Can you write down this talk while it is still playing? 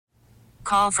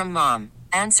Call from mom.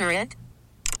 Answer it.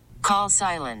 Call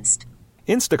silenced.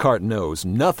 Instacart knows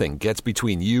nothing gets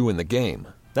between you and the game.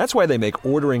 That's why they make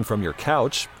ordering from your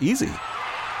couch easy.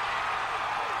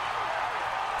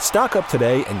 Stock up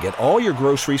today and get all your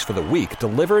groceries for the week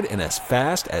delivered in as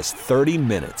fast as 30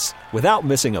 minutes without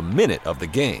missing a minute of the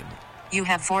game. You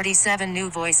have 47 new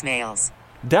voicemails.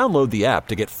 Download the app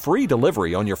to get free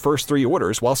delivery on your first 3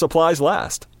 orders while supplies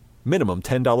last. Minimum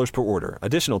 $10 per order.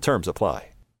 Additional terms apply.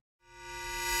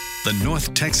 The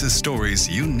North Texas stories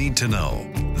you need to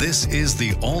know. This is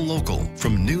the All Local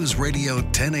from News Radio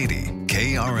 1080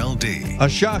 KRLD. A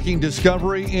shocking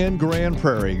discovery in Grand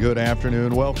Prairie. Good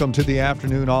afternoon. Welcome to the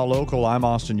Afternoon All Local. I'm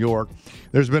Austin York.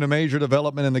 There's been a major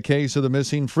development in the case of the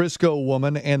missing Frisco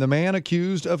woman and the man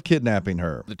accused of kidnapping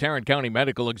her. The Tarrant County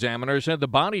Medical Examiner said the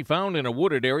body found in a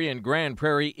wooded area in Grand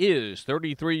Prairie is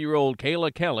 33-year-old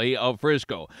Kayla Kelly of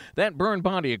Frisco. That burned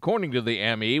body, according to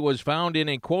the ME, was found in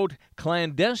a, quote,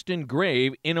 clandestine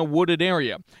grave in a wooded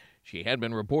area. She had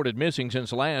been reported missing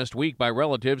since last week by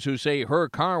relatives who say her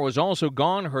car was also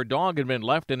gone. Her dog had been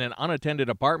left in an unattended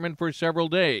apartment for several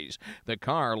days. The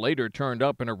car later turned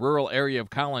up in a rural area of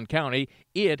Collin County.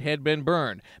 It had been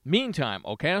burned. Meantime,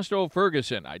 Ocasto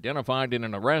Ferguson, identified in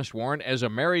an arrest warrant as a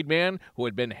married man who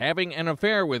had been having an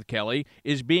affair with Kelly,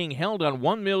 is being held on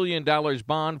 $1 million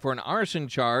bond for an arson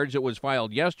charge that was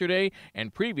filed yesterday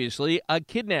and previously a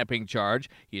kidnapping charge.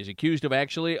 He is accused of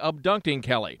actually abducting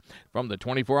Kelly. From the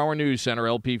 24-hour News Center,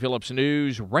 LP Phillips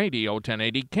News, Radio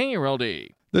 1080 KRLD.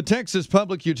 The Texas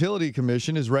Public Utility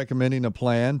Commission is recommending a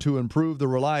plan to improve the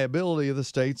reliability of the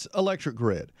state's electric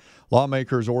grid.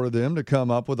 Lawmakers ordered them to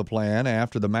come up with a plan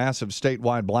after the massive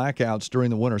statewide blackouts during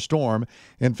the winter storm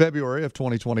in February of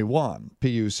 2021.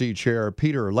 PUC Chair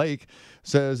Peter Lake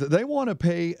says that they want to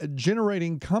pay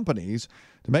generating companies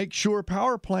to make sure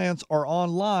power plants are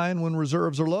online when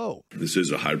reserves are low. This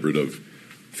is a hybrid of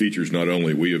features not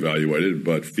only we evaluated,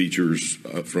 but features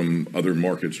from other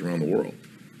markets around the world.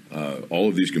 All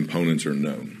of these components are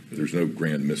known. There's no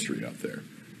grand mystery out there.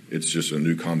 It's just a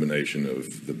new combination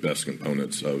of the best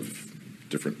components of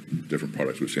different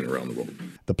products we've seen around the world.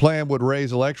 The plan would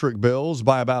raise electric bills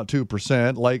by about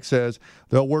 2%. Lake says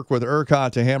they'll work with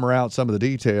ERCOT to hammer out some of the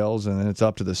details, and then it's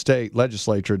up to the state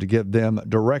legislature to give them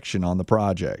direction on the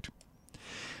project.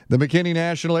 The McKinney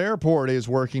National Airport is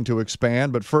working to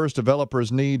expand, but first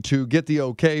developers need to get the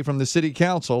okay from the city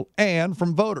council and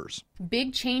from voters.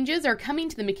 Big changes are coming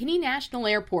to the McKinney National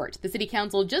Airport. The city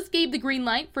council just gave the green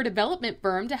light for a development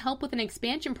firm to help with an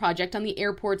expansion project on the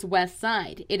airport's west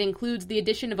side. It includes the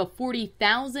addition of a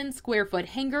 40,000 square foot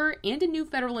hangar and a new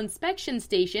federal inspection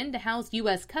station to house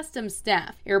U.S. Customs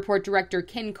staff. Airport Director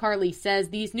Ken Carley says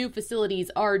these new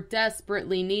facilities are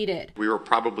desperately needed. We were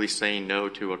probably saying no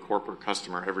to a corporate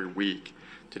customer every week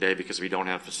today because we don't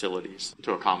have facilities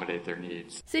to accommodate their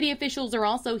needs. City officials are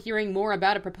also hearing more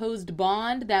about a proposed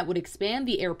bond that would expand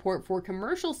the airport for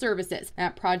commercial services.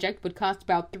 That project would cost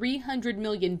about $300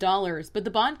 million, but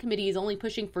the bond committee is only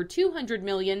pushing for $200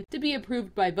 million to be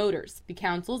approved by voters. The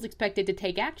council is expected to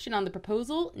take action on the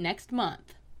proposal next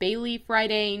month. Bailey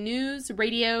Friday News,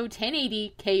 Radio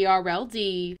 1080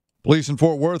 KRLD. Police in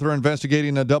Fort Worth are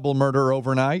investigating a double murder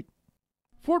overnight.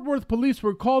 Fort Worth police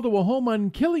were called to a home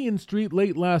on Killian Street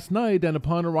late last night, and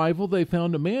upon arrival they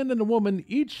found a man and a woman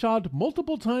each shot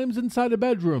multiple times inside a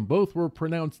bedroom. Both were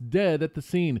pronounced dead at the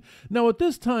scene. Now at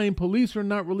this time, police are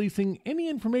not releasing any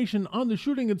information on the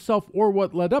shooting itself or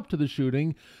what led up to the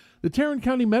shooting. The Tarrant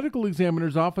County Medical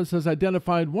Examiner's Office has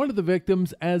identified one of the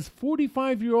victims as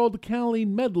 45-year-old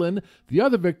Colleen Medlin. The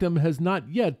other victim has not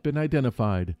yet been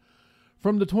identified.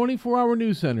 From the 24-hour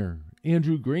News Center,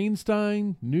 Andrew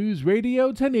Greenstein, News Radio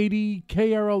 1080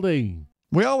 KRLD.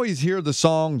 We always hear the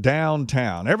song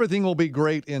Downtown. Everything will be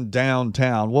great in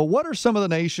downtown. Well, what are some of the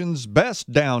nation's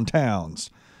best downtowns?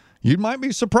 You might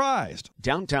be surprised.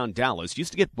 Downtown Dallas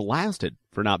used to get blasted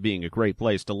for not being a great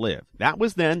place to live. That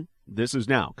was then. This is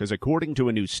now, because according to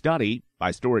a new study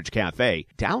by Storage Cafe,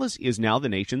 Dallas is now the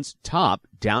nation's top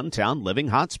downtown living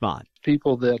hotspot.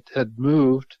 People that had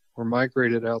moved or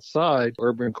migrated outside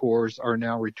urban cores are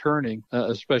now returning,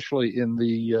 especially in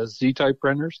the Z-type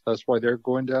renters. That's why they're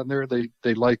going down there.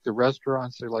 They like the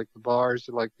restaurants, they like the bars,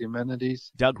 they like the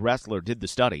amenities. Doug Ressler did the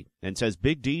study and says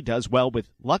Big D does well with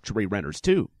luxury renters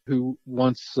too. Who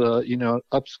wants,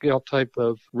 upscale type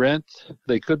of rent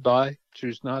they could buy,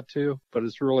 choose not to, but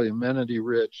it's really amenity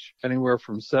rich, anywhere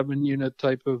from 7-unit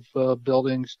type of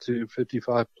buildings to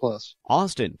 55 plus.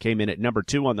 Austin came in at number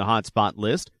 2 on the hotspot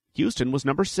list. Houston was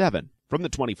number 7. From the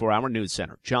 24-hour News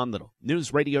Center, John Little,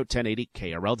 News Radio 1080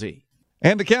 KRLD.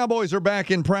 And the Cowboys are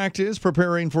back in practice,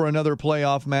 preparing for another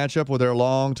playoff matchup with their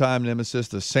longtime nemesis,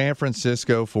 the San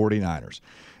Francisco 49ers.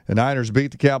 The Niners beat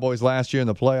the Cowboys last year in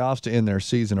the playoffs to end their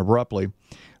season abruptly.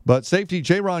 But safety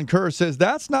Jaron Kerr says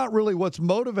that's not really what's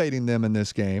motivating them in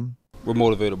this game. We're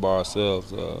motivated by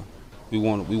ourselves. We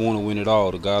want to win it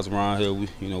all. The guys around here,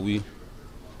 we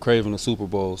craving the Super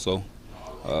Bowl, so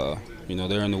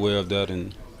they're in the way of that,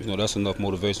 and that's enough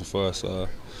motivation for us.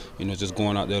 Just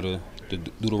going out there to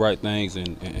do the right things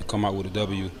and come out with a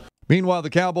W. Meanwhile, the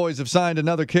Cowboys have signed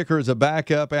another kicker as a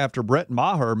backup after Brett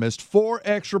Maher missed 4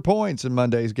 extra points in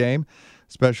Monday's game.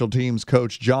 Special teams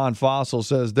coach John Fossil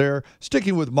says they're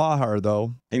sticking with Maher,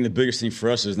 though. I think the biggest thing for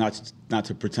us is not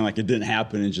to pretend like it didn't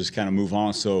happen and just kind of move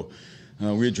on. So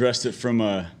we addressed it from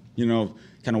a,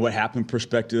 kind of what happened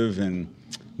perspective, and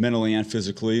mentally and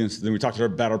physically. And so then we talked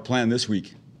about our plan this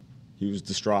week. He was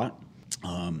distraught,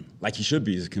 like he should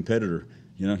be as a competitor.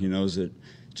 He knows that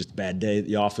just a bad day at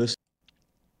the office.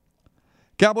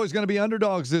 Cowboys going to be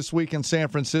underdogs this week in San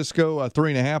Francisco, a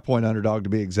 3.5-point underdog to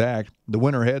be exact. The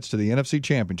winner heads to the NFC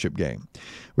Championship game.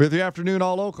 With the afternoon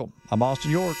All Local, I'm Austin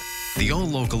York. The All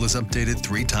Local is updated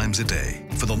 3 times a day.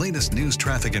 For the latest news,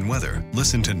 traffic, and weather,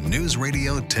 listen to News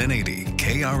Radio 1080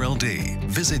 KRLD.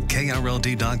 Visit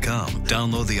KRLD.com,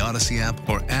 download the Odyssey app,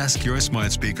 or ask your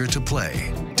smart speaker to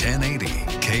play 1080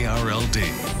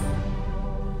 KRLD.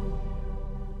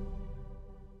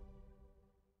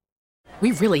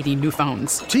 We really need new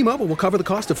phones. T-Mobile will cover the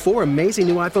cost of 4 amazing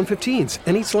new iPhone 15s,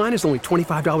 and each line is only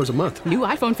 $25 a month. New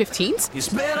iPhone 15s? It's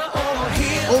better over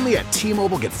here. Only at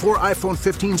T-Mobile, get 4 iPhone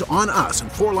 15s on us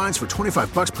and 4 lines for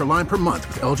 $25 per line per month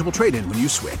with eligible trade-in when you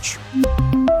switch.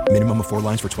 Minimum of 4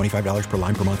 lines for $25 per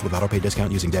line per month with autopay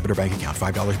discount using debit or bank account.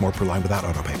 $5 more per line without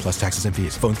autopay, plus taxes and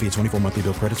fees. Phone fee at 24 monthly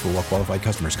bill credits for well-qualified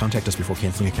customers. Contact us before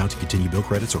canceling account to continue bill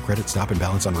credits or credit stop and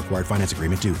balance on required finance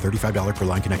agreement due. $35 per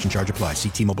line connection charge applies. See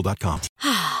T-Mobile.com.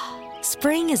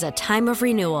 Spring is a time of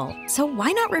renewal, so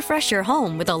why not refresh your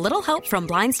home with a little help from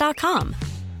Blinds.com?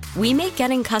 We make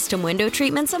getting custom window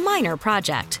treatments a minor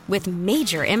project with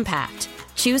major impact.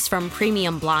 Choose from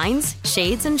premium blinds,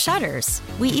 shades, and shutters.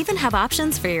 We even have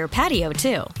options for your patio,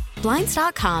 too.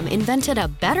 Blinds.com invented a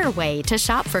better way to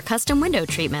shop for custom window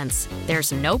treatments.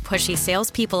 There's no pushy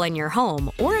salespeople in your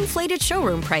home or inflated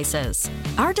showroom prices.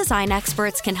 Our design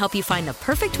experts can help you find the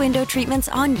perfect window treatments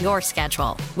on your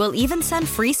schedule. We'll even send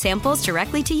free samples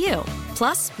directly to you.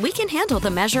 Plus, we can handle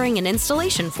the measuring and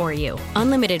installation for you.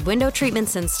 Unlimited window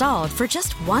treatments installed for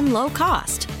just one low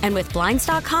cost. And with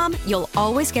Blinds.com, you'll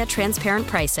always get transparent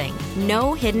pricing.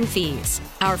 No hidden fees.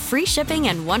 Our free shipping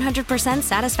and 100%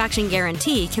 satisfaction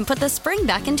guarantee can put the spring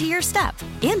back into your step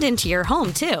and into your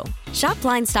home, too. Shop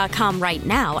Blinds.com right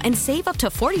now and save up to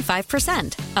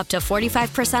 45%. Up to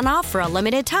 45% off for a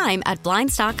limited time at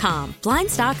Blinds.com.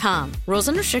 Blinds.com. Rules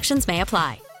and restrictions may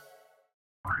apply.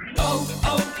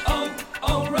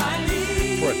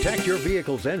 O'Reilly. Protect your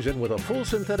vehicle's engine with a full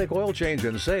synthetic oil change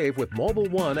and save with Mobil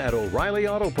 1 at O'Reilly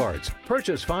Auto Parts.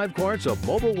 Purchase 5 quarts of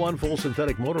Mobil 1 full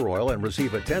synthetic motor oil and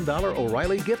receive a $10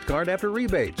 O'Reilly gift card after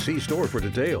rebate. See store for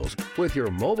details. With your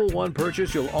Mobil 1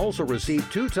 purchase, you'll also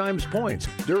receive 2 times points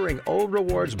during O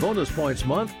Rewards Bonus Points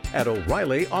Month at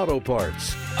O'Reilly Auto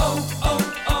Parts.